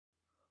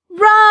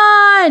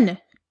Run!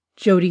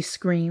 Jody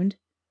screamed.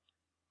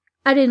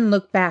 I didn't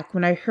look back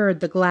when I heard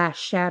the glass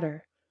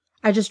shatter.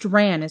 I just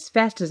ran as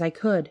fast as I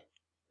could.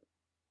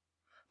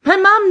 My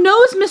mom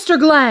knows Mr.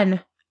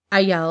 Glenn! I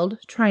yelled,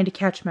 trying to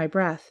catch my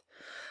breath.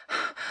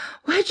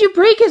 Why'd you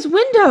break his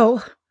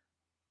window?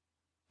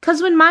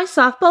 'Cause when my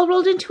softball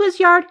rolled into his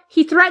yard,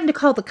 he threatened to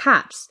call the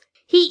cops.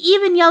 He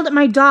even yelled at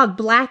my dog,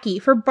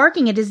 Blackie, for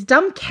barking at his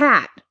dumb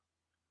cat,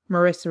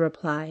 Marissa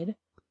replied.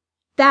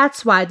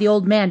 That's why the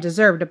old man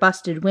deserved a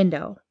busted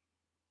window.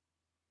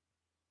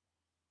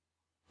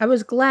 I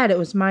was glad it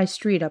was my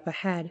street up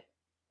ahead.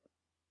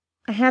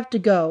 I have to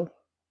go,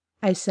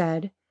 I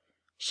said,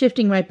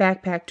 shifting my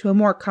backpack to a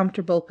more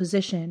comfortable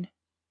position.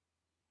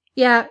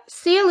 Yeah,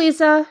 see you,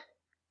 Lisa,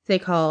 they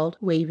called,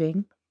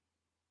 waving.